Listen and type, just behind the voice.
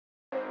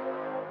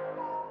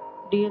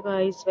Dear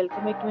guys,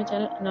 welcome back to my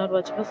channel and are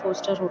watching a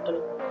 4-star hotel.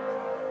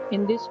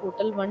 In this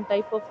hotel, one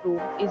type of room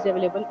is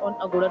available on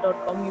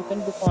agoda.com. You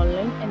can book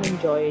online and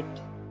enjoy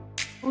it.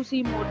 To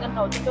see more than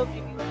thousands of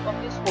reviews of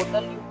this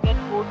hotel, you can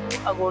go to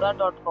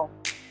agoda.com.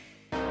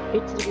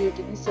 Its review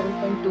rating is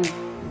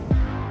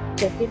 7.2.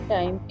 Check-in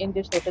time in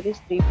this hotel is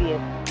 3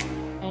 p.m.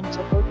 and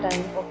check-out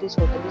time of this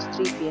hotel is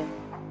 3 p.m.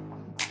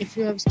 If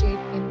you have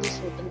stayed in this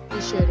hotel,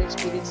 please share your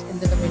experience in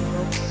the comment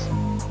box.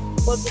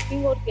 For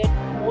booking or get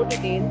more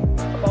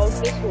details about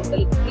this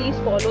hotel, please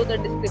follow the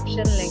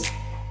description link.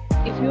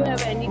 If you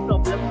have any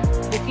problem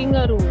booking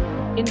a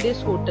room in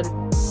this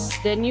hotel,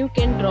 then you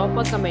can drop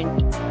a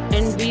comment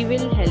and we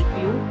will help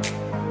you.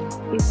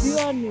 If you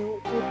are new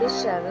to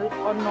this channel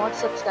or not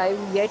subscribed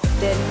yet,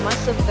 then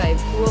must subscribe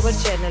to our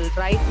channel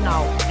right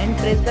now and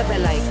press the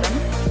bell icon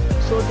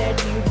so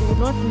that you do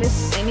not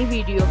miss any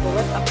video of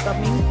our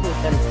upcoming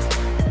hotel.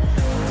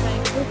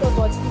 Thank you for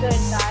watching the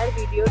entire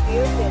video,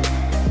 dear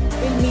friends.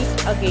 We'll meet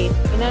again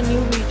in a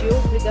new video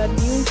with a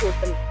new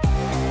hotel.